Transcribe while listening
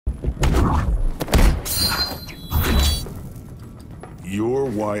You're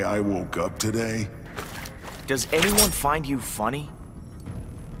why I woke up today? Does anyone find you funny?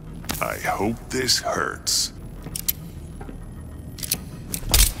 I hope this hurts.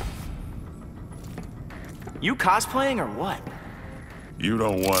 You cosplaying or what? You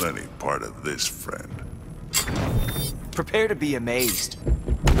don't want any part of this, friend. Prepare to be amazed.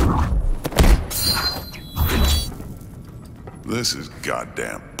 This is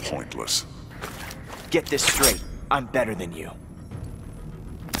goddamn pointless. Get this straight. I'm better than you.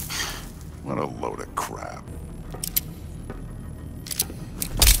 What a load of crap.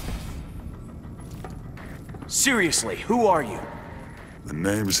 Seriously, who are you? The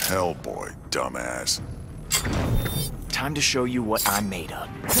name's Hellboy, dumbass. Time to show you what I'm made of.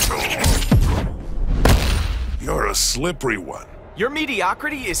 You're a slippery one. Your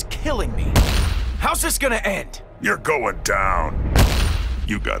mediocrity is killing me. How's this gonna end? You're going down.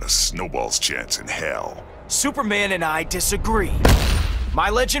 You got a snowball's chance in hell. Superman and I disagree. My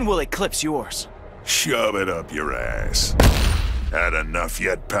legend will eclipse yours. Shove it up your ass. Had enough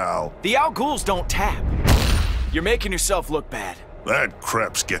yet, pal? The Al Ghul's don't tap. You're making yourself look bad. That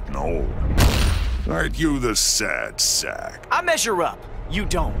crap's getting old. Aren't you the sad sack? I measure up. You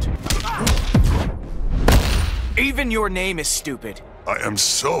don't. Even your name is stupid. I am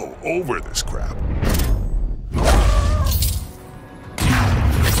so over this crap.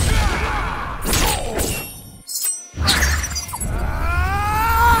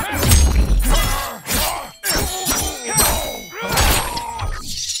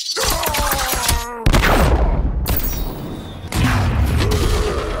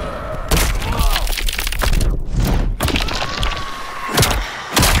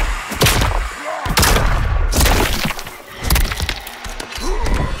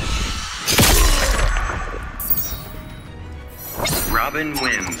 Robin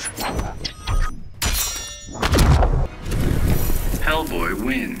wins. Hellboy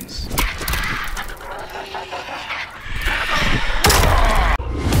wins.